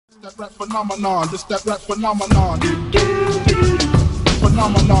That rap phenomenon, this that rap phenomenon.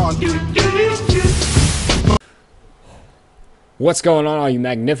 Phenomenon. What's going on, all you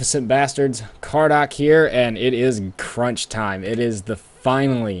magnificent bastards? Cardoc here, and it is crunch time. It is the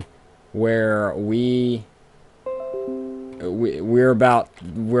finally where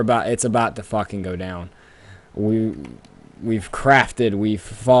it's about to fucking go down. We've crafted, we've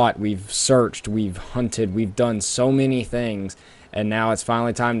fought, we've searched, we've hunted, we've done so many things, and now it's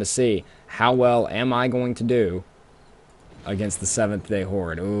finally time to see how well am I going to do against the 7th day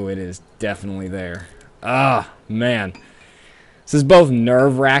horde. Ooh, it is definitely there. Ah, man. This is both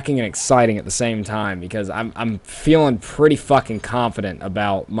nerve-wracking and exciting at the same time because I'm feeling pretty fucking confident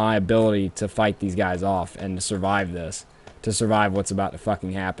about my ability to fight these guys off and to survive this. To survive what's about to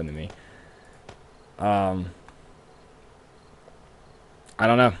fucking happen to me. I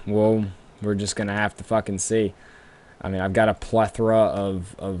don't know. Well, we're just gonna have to fucking see. I mean, I've got a plethora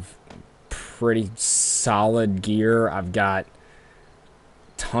of pretty solid gear. I've got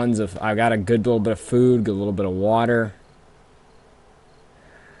I've got a good little bit of food, good little bit of water.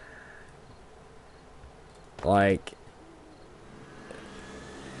 Like,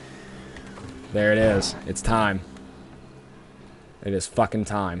 there it is. It's time. It is fucking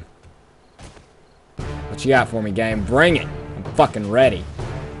time. What you got for me, game? Bring it! I'm fucking ready.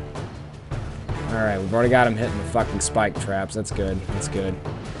 Alright, we've already got him hitting the fucking spike traps. That's good. That's good.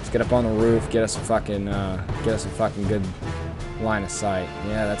 Let's get up on the roof, get us a fucking good line of sight.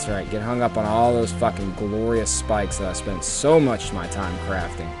 Yeah, that's right. Get hung up on all those fucking glorious spikes that I spent so much of my time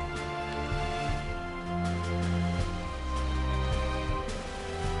crafting.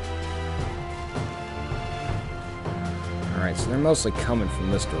 Alright, so they're mostly coming from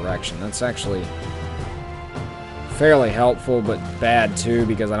this direction. That's actually fairly helpful, but bad too,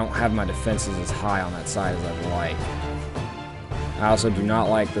 because I don't have my defenses as high on that side as I'd like. I also do not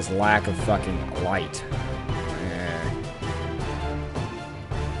like this lack of fucking light.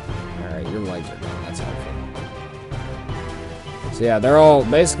 Alright, your legs are gone. That's helpful. So yeah, they're all...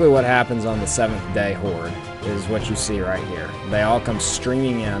 Basically what happens on the 7th day horde is what you see right here. They all come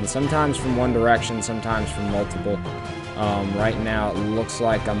streaming in, sometimes from one direction, sometimes from multiple. Right now, it looks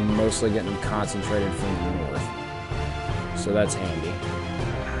like I'm mostly getting them concentrated from the north. So that's handy.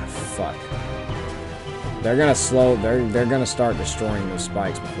 Ah, fuck. They're gonna they're gonna start destroying those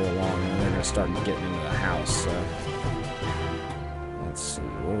spikes before long, and they're gonna start getting into the house, so. Let's see,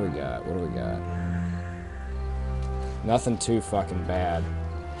 what do we got? What do we got? Nothing too fucking bad.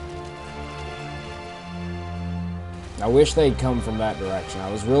 I wish they'd come from that direction. I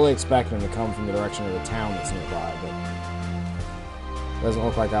was really expecting them to come from the direction of the town that's nearby, but it doesn't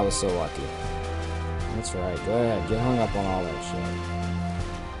look like I was so lucky. That's right. Go ahead. Get hung up on all that shit.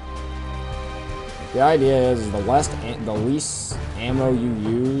 The idea is the least ammo you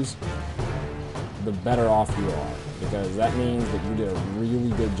use, the better off you are, because that means that you did a really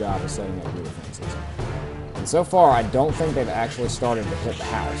good job of setting up your defenses. And so far, I don't think they've actually started to hit the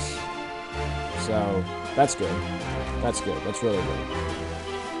house. So that's good. That's good. That's really good.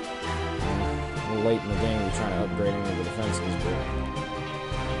 A little late in the game, we're trying to upgrade any of the defenses, but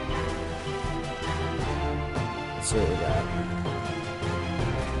let's see what we got.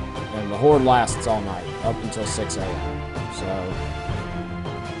 And the horde lasts all night, up until 6 a.m. So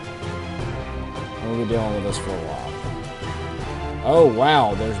we'll be dealing with this for a while. Oh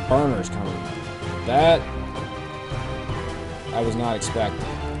wow, there's burners coming. That I was not expecting.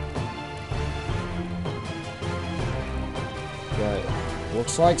 But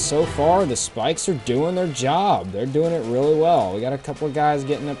looks like so far the spikes are doing their job. They're doing it really well. We got a couple of guys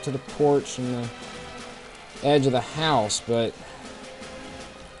getting up to the porch and the edge of the house, but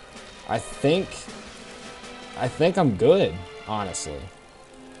I think I'm good, honestly.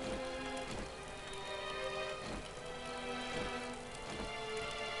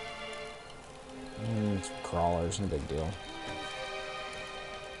 It's crawlers, no big deal.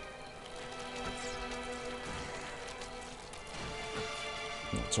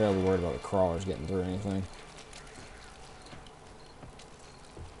 I'm not terribly worried about the crawlers getting through anything.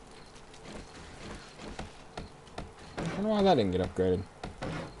 I don't know why that didn't get upgraded.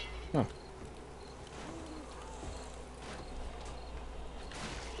 Huh.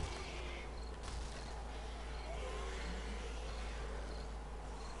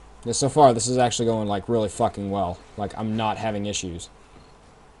 Yeah, so far, this is actually going, like, really fucking well. Like, I'm not having issues.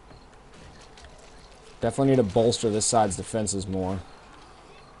 Definitely need to bolster this side's defenses more.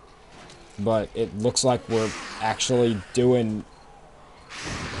 But it looks like we're actually doing...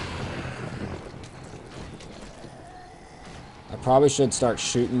 I probably should start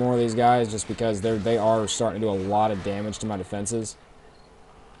shooting more of these guys just because they are starting to do a lot of damage to my defenses.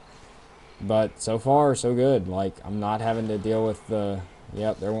 But so far, so good. Like, I'm not having to deal with the...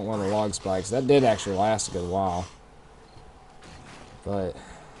 Yep, there went one of the log spikes. That did actually last a good while. But,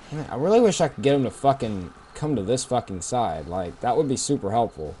 man, I really wish I could get them to fucking come to this fucking side. Like, that would be super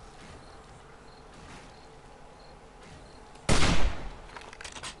helpful. Yeah.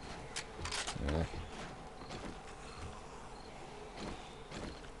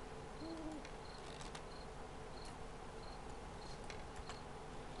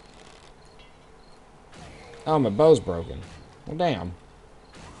 Oh, my bow's broken. Well, damn.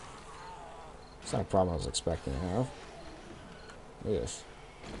 It's not a problem I was expecting to have. Yes.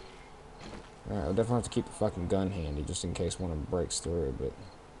 Alright, I'll definitely have to keep the fucking gun handy just in case one of them breaks through, but...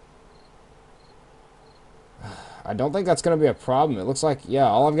 I don't think that's going to be a problem. It looks like, yeah,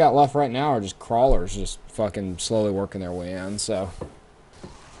 all I've got left right now are just crawlers just fucking slowly working their way in, so...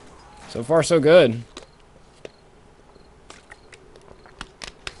 So far, so good.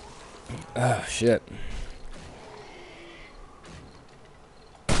 Oh, shit.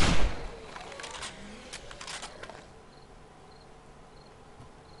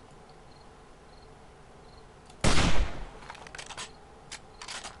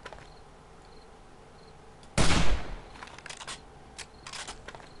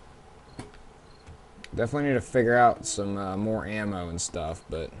 Definitely need to figure out some more ammo and stuff,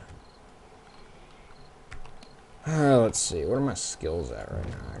 but... let's see, what are my skills at right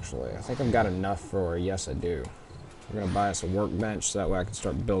now, actually? I think I've got enough for... Yes, I do. We're gonna buy us a workbench so that way I can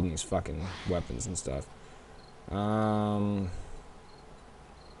start building these fucking weapons and stuff.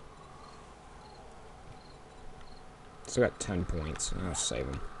 Still got 10 points. I'll save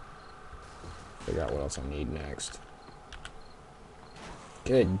them. Figure out what else I need next.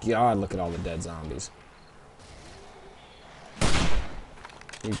 Good God, look at all the dead zombies.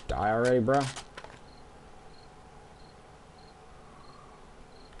 You die already, bro?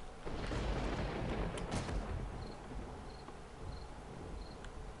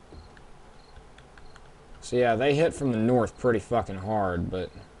 So yeah, they hit from the north pretty fucking hard, but...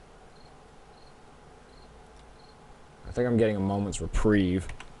 I think I'm getting a moment's reprieve.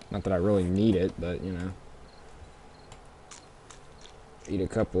 Not that I really need it, but, you know. Eat a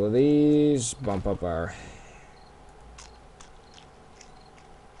couple of these, bump up our...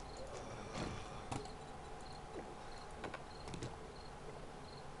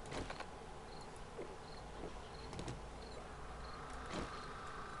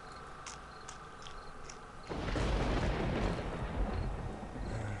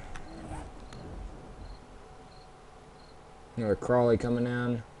 Another crawly coming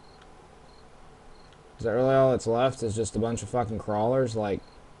in. Is that really all that's left? Is just a bunch of fucking crawlers? Like...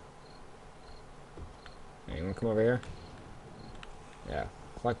 Hey, you wanna come over here? Yeah.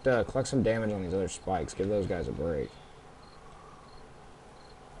 Collect some damage on these other spikes. Give those guys a break.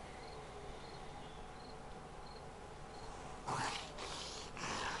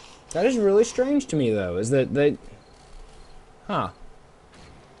 That is really strange to me, though, is that they... Huh.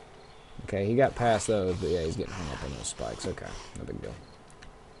 Okay, he got past those, but yeah, he's getting hung up on those spikes. Okay, no big deal.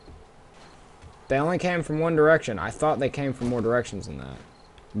 They only came from one direction. I thought they came from more directions than that.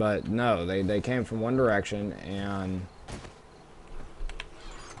 But no, they came from one direction, and...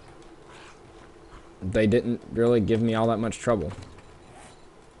 they didn't really give me all that much trouble.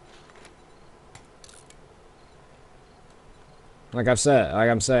 Like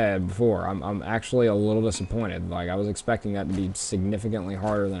I'm saying before, I'm actually a little disappointed. Like, I was expecting that to be significantly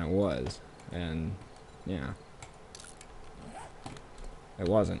harder than it was. And, yeah. It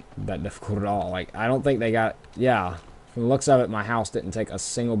wasn't that difficult at all. Like, I don't think they got... Yeah, from the looks of it, my house didn't take a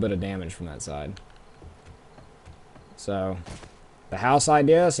single bit of damage from that side. So, the house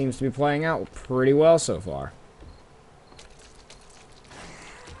idea seems to be playing out pretty well so far.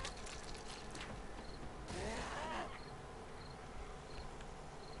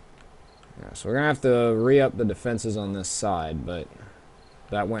 So we're going to have to re-up the defenses on this side, but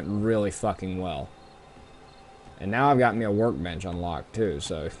that went really fucking well. And now I've got me a workbench unlocked too,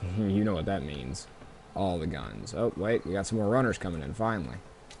 so you know what that means. All the guns. Oh, wait, we got some more runners coming in, finally.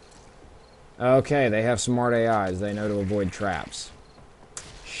 Okay, they have smart AIs. They know to avoid traps.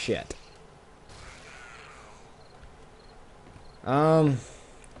 Shit.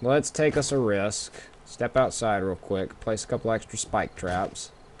 Let's take us a risk. Step outside real quick. Place a couple extra spike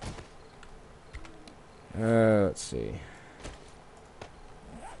traps. Let's see.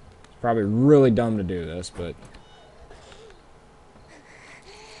 It's probably really dumb to do this, but...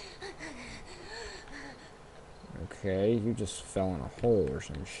 Okay, you just fell in a hole or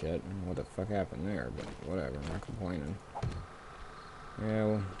some shit. I don't know what the fuck happened there, but whatever, I'm not complaining. Yeah,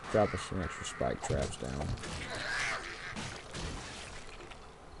 we'll drop us some extra spike traps down.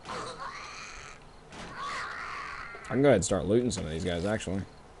 I can go ahead and start looting some of these guys, actually.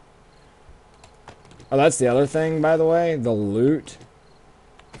 Oh, that's the other thing, by the way. The loot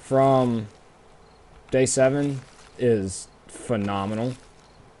from day 7 is phenomenal.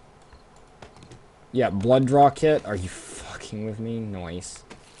 Yeah, blood draw kit. Are you fucking with me? Nice.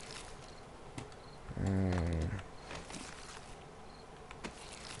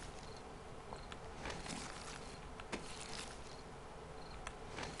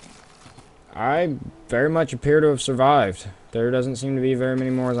 I very much appear to have survived. There doesn't seem to be very many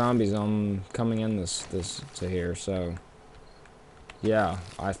more zombies coming in this to here, so yeah,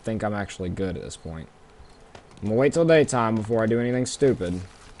 I think I'm actually good at this point. I'm gonna wait till daytime before I do anything stupid,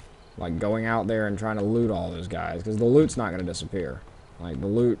 like going out there and trying to loot all those guys, because the loot's not gonna disappear. Like, the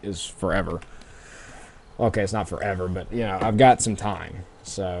loot is forever. Okay, it's not forever, but you know, I've got some time,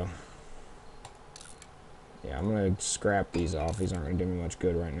 so yeah, I'm gonna scrap these off. These aren't gonna do me much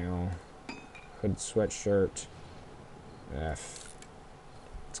good right now. Hood sweatshirt. F.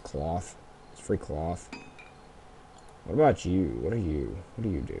 It's cloth. It's free cloth. What about you? What are you? What do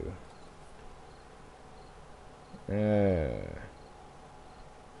you do?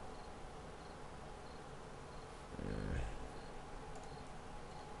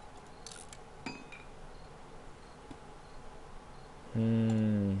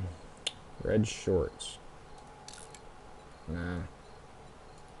 Red shorts. Nah.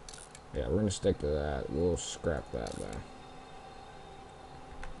 Yeah, we're gonna stick to that. We'll scrap that though.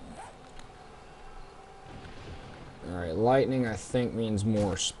 Alright, lightning I think means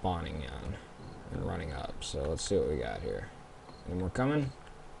more spawning in and running up. So let's see what we got here. Any more coming?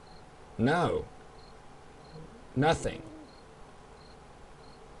 No. Nothing.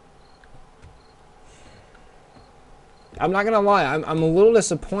 I'm not gonna lie, I'm a little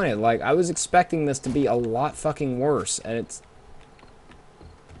disappointed. Like, I was expecting this to be a lot fucking worse, and it's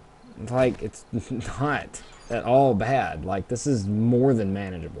like, it's not at all bad. Like, this is more than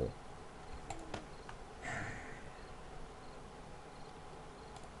manageable.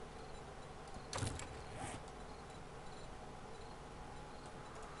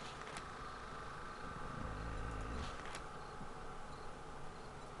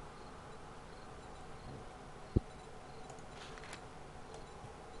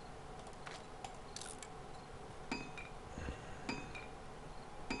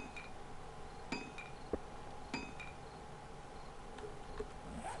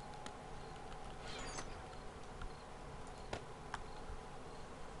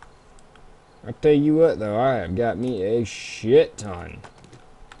 I'll tell you what, though, I have got me a shit ton.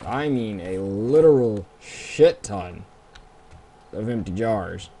 I mean a literal shit ton of empty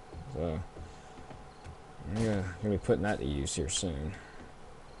jars. So, I'm gonna be putting that to use here soon.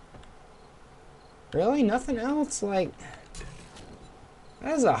 Really? Nothing else? Like,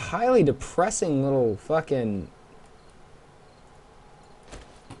 that is a highly depressing little fucking...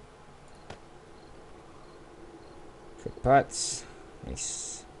 Quick pots. Nice.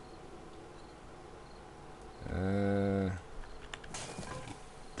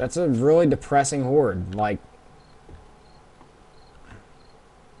 That's a really depressing horde. Like,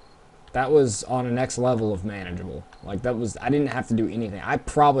 that was on a next level of manageable. Like, that was, I didn't have to do anything. I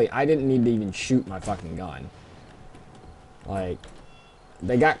didn't need to even shoot my fucking gun. Like,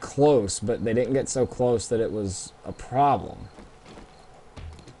 they got close, but they didn't get so close that it was a problem.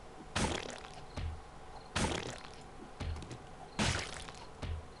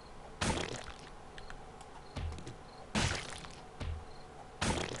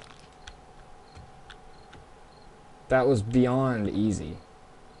 That was beyond easy.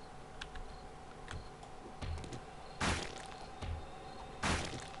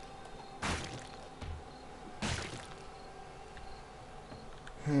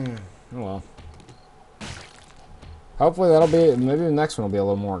 Oh well. Hopefully that'll be, maybe the next one will be a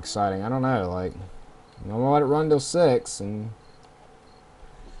little more exciting. I don't know, like, I'm gonna let it run till 6, and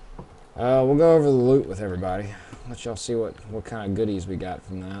we'll go over the loot with everybody. Let y'all see what kind of goodies we got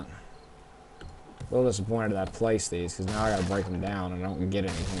from that. A little disappointed that I placed these, because now I gotta break them down, and I don't get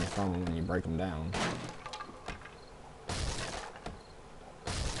anything from them when you break them down.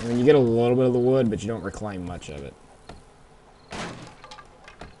 I mean, you get a little bit of the wood, but you don't reclaim much of it.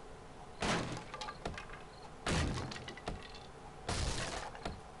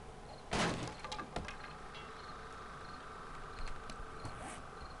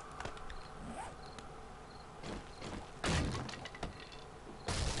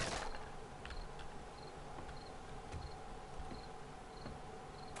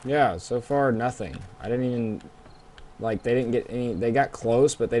 Yeah, so far nothing. I didn't even, like, they didn't get any, they got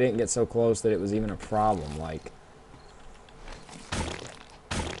close, but they didn't get so close that it was even a problem. Like,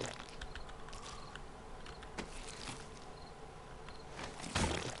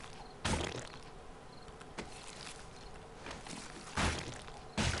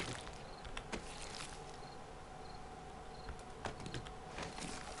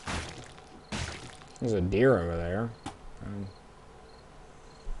 There's a deer over there.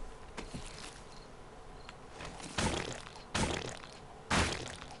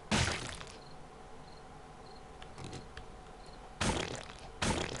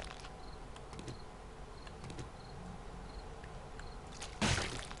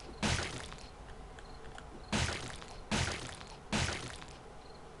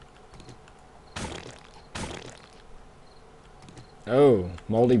 Oh,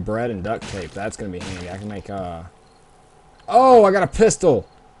 moldy bread and duct tape. That's gonna be handy. I can make Oh, I got a pistol!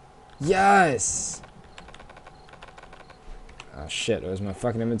 Yes! Oh shit, is my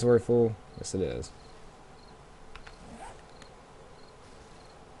fucking inventory full? Yes it is.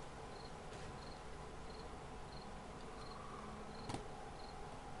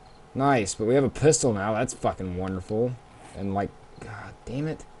 Nice, but we have a pistol now. That's fucking wonderful. And like, god damn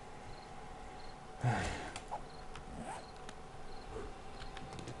it.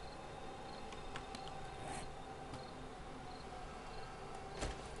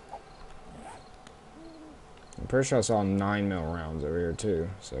 I'm pretty sure I saw 9mm rounds over here too.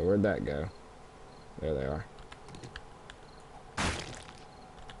 So where'd that go? There they are.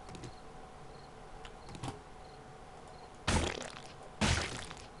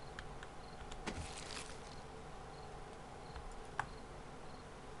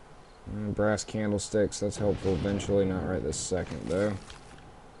 Brass candlesticks, that's helpful eventually, not right this second though.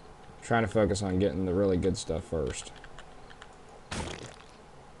 Trying to focus on getting the really good stuff first.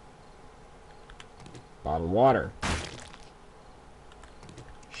 Bottled water.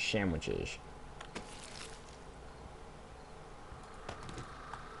 Sandwiches.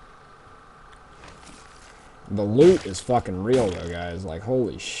 The loot is fucking real though, guys. Like,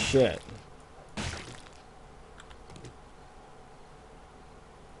 holy shit.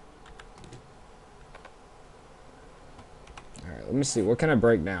 Alright, let me see. What can I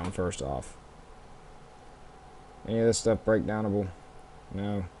break down first off? Any of this stuff breakdownable?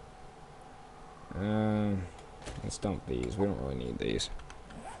 No. Let's dump these. We don't really need these.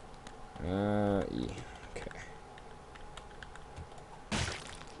 Yeah. Okay.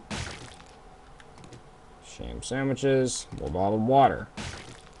 Sham sandwiches. More bottled water.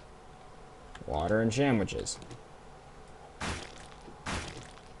 Water and sandwiches.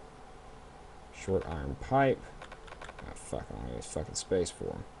 Short iron pipe. Oh, fuck. I don't have any fucking space for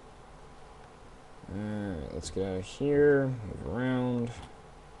them. Alright, let's get out of here. Move around.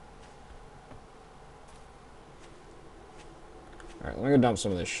 Alright, let me go dump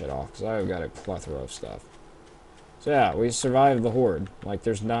some of this shit off, because I've got a plethora of stuff. So yeah, we survived the horde. Like,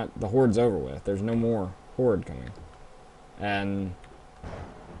 there's not... The horde's over with. There's no more horde coming. And...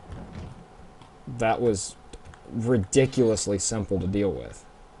 that was ridiculously simple to deal with.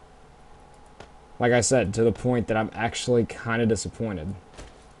 Like I said, to the point that I'm actually kind of disappointed.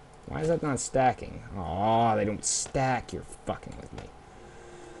 Why is that not stacking? Aw, they don't stack. You're fucking with me.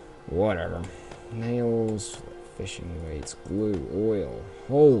 Whatever. Nails... Fishing weights, glue, oil.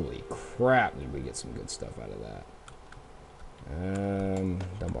 Holy crap, did we get some good stuff out of that.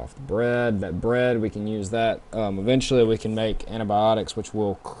 Dump off the bread. That bread, we can use that. Eventually we can make antibiotics, which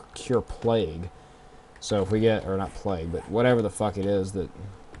will cure plague. So if we get, or not plague, but whatever the fuck it is that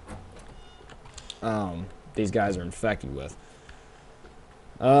these guys are infected with.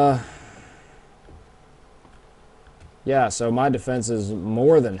 Yeah, so my defense is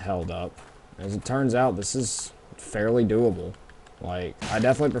more than held up. As it turns out, this is fairly doable. Like, I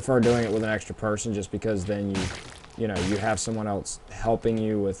definitely prefer doing it with an extra person, just because then you know, you have someone else helping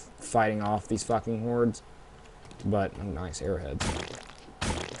you with fighting off these fucking hordes. But, oh, nice arrowheads.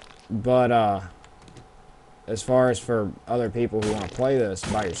 But, as far as for other people who want to play this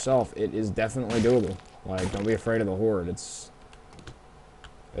by yourself, it is definitely doable. Like, don't be afraid of the horde. It's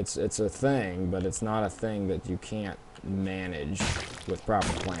a thing, but it's not a thing that you can't manage with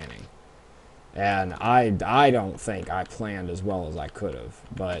proper planning. And I don't think I planned as well as I could have.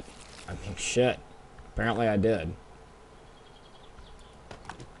 But, I mean, shit. Apparently I did.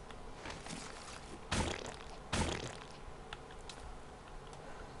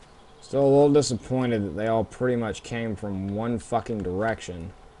 Still a little disappointed that they all pretty much came from one fucking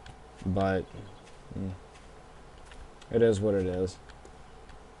direction. But, it is what it is.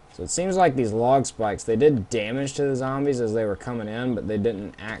 So it seems like these log spikes, they did damage to the zombies as they were coming in, but they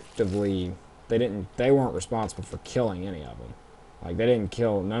didn't actively... They weren't responsible for killing any of them. Like, they didn't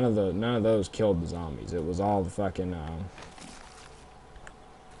kill... None of those killed the zombies. It was all the fucking...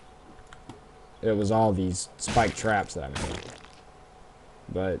 it was all these spike traps that I made.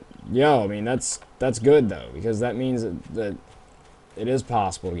 But, yo, I mean, that's good, though. Because that means that it is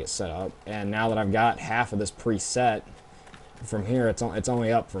possible to get set up. And now that I've got half of this preset, from here, it's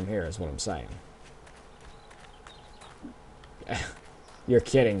only up from here, is what I'm saying. You're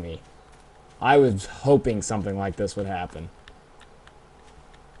kidding me. I was hoping something like this would happen.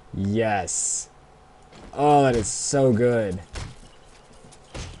 Yes. Oh, that is so good.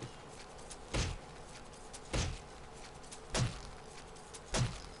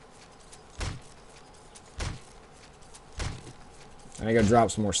 I gotta drop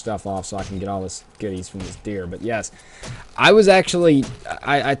some more stuff off so I can get all this goodies from this deer. But yes, I was actually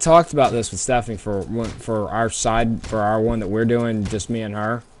I talked about this with Stephanie for our side, for our one that we're doing, just me and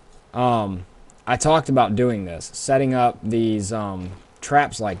her. I talked about doing this, setting up these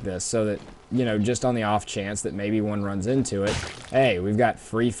traps like this, so that, you know, just on the off chance that maybe one runs into it, hey, we've got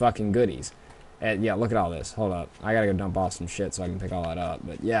free fucking goodies. And yeah, look at all this. Hold up, I gotta go dump off some shit so I can pick all that up.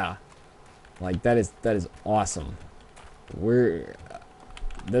 But yeah, like that is awesome.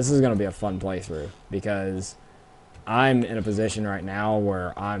 This is gonna be a fun playthrough because I'm in a position right now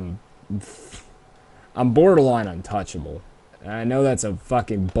where I'm borderline untouchable. And I know that's a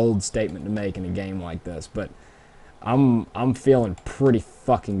fucking bold statement to make in a game like this, but I'm feeling pretty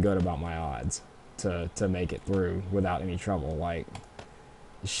fucking good about my odds to make it through without any trouble. Like,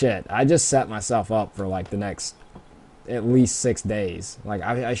 shit, I just set myself up for like the next at least 6 days. Like,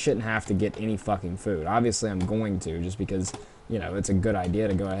 I shouldn't have to get any fucking food. Obviously, I'm going to, just because, you know, it's a good idea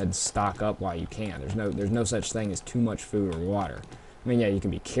to go ahead and stock up while you can. There's no such thing as too much food or water. I mean, yeah, you can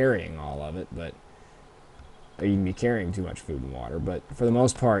be carrying all of it, but you can be carrying too much food and water, but for the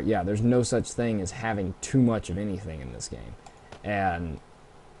most part, yeah, there's no such thing as having too much of anything in this game. And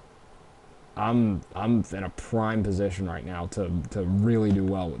I'm in a prime position right now to really do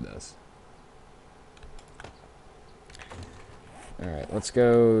well with this. Alright, let's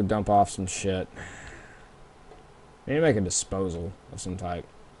go dump off some shit. I need to make a disposal of some type.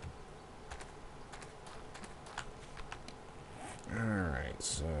 Alright,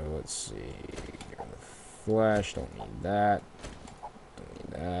 so let's see. Flesh, don't need that. Don't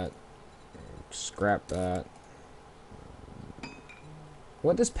need that. Scrap that.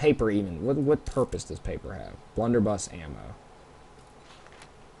 What does paper even, what purpose does paper have? Blunderbuss ammo.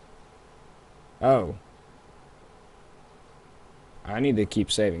 Oh. I need to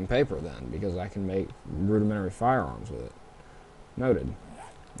keep saving paper then, because I can make rudimentary firearms with it. Noted.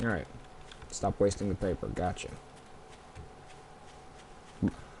 Alright. Stop wasting the paper. Gotcha.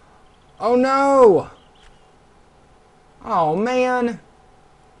 Oh no! Oh man!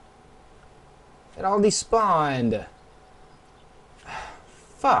 It all despawned.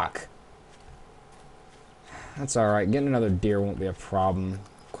 Fuck. That's alright. Getting another deer won't be a problem.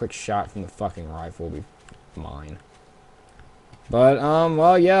 Quick shot from the fucking rifle will be mine. But,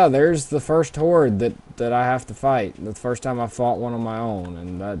 well, yeah, there's the first horde that I have to fight. The first time I fought one on my own,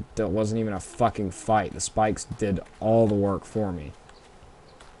 and that wasn't even a fucking fight. The spikes did all the work for me.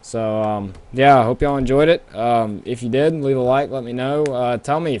 So, yeah, I hope y'all enjoyed it. If you did, leave a like, let me know.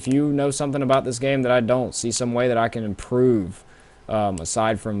 Tell me if you know something about this game that I don't. See some way that I can improve,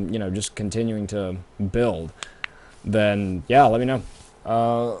 aside from, you know, just continuing to build. Then, yeah, let me know.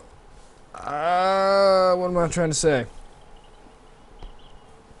 What am I trying to say?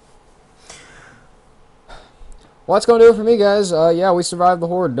 Well, that's going to do it for me, guys. Yeah, we survived the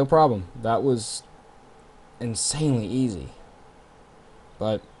horde, no problem. That was insanely easy.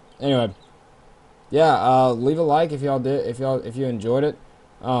 But anyway, yeah, leave a like if y'all did, if you enjoyed it.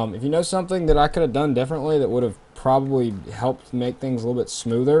 If you know something that I could have done differently that would have probably helped make things a little bit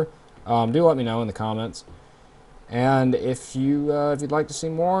smoother, do let me know in the comments. And if you'd like to see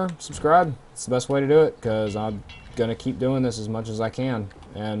more, subscribe. It's the best way to do it, because I'm gonna keep doing this as much as I can.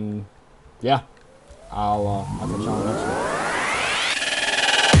 And yeah, I'll catch y'all next one.